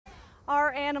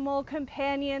Our animal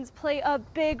companions play a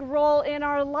big role in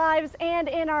our lives and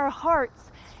in our hearts.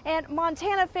 And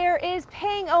Montana Fair is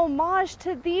paying homage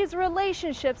to these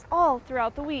relationships all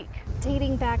throughout the week.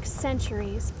 Dating back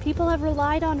centuries, people have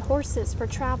relied on horses for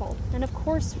travel and of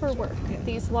course for work.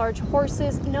 These large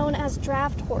horses, known as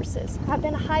draft horses, have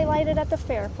been highlighted at the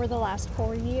fair for the last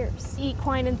 4 years.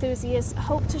 Equine enthusiasts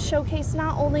hope to showcase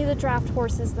not only the draft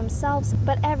horses themselves,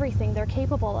 but everything they're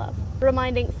capable of,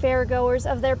 reminding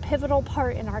fairgoers of their pivotal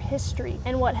part in our history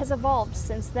and what has evolved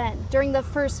since then. During the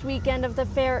first weekend of the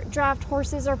fair, draft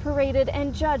horses are paraded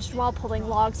and judged while pulling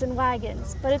logs and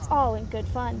wagons, but it's all in good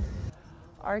fun.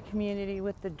 Our community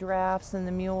with the drafts and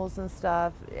the mules and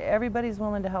stuff, everybody's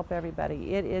willing to help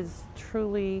everybody. It is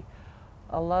truly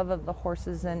a love of the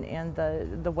horses and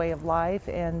the way of life,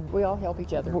 and we all help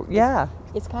each other. Yeah.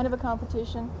 It's kind of a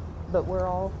competition, but we're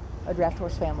all a draft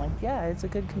horse family. Yeah, it's a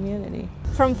good community.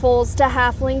 From foals to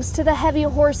halflings to the heavy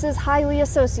horses highly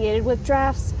associated with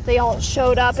drafts, they all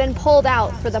showed up and pulled out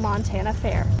for the Montana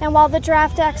Fair. And while the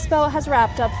Draft Expo has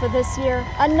wrapped up for this year,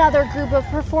 another group of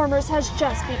performers has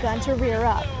just begun to rear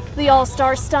up. The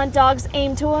all-star stunt dogs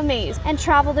aim to amaze and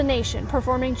travel the nation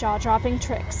performing jaw-dropping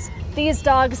tricks. These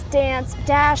dogs dance,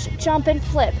 dash, jump, and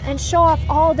flip and show off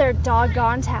all their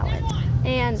doggone talent.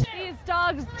 And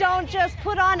dogs don't just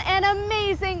put on an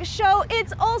amazing show,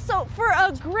 it's also for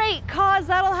a great cause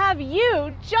that'll have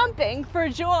you jumping for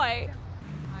joy.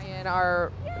 In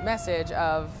our message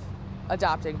of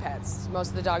adopting pets.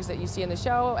 Most of the dogs that you see in the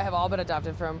show have all been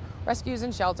adopted from rescues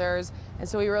and shelters, and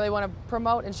so we really want to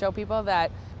promote and show people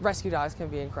that rescue dogs can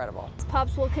be incredible.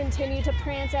 Pups will continue to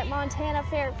prance at Montana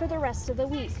Fair for the rest of the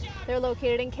week. They're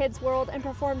located in Kids World and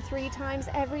perform 3 times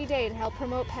every day to help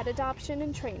promote pet adoption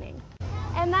and training.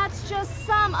 And that's just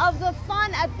some of the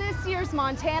fun at this year's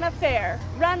Montana Fair.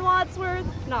 Ren Wadsworth,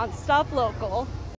 Nonstop Local.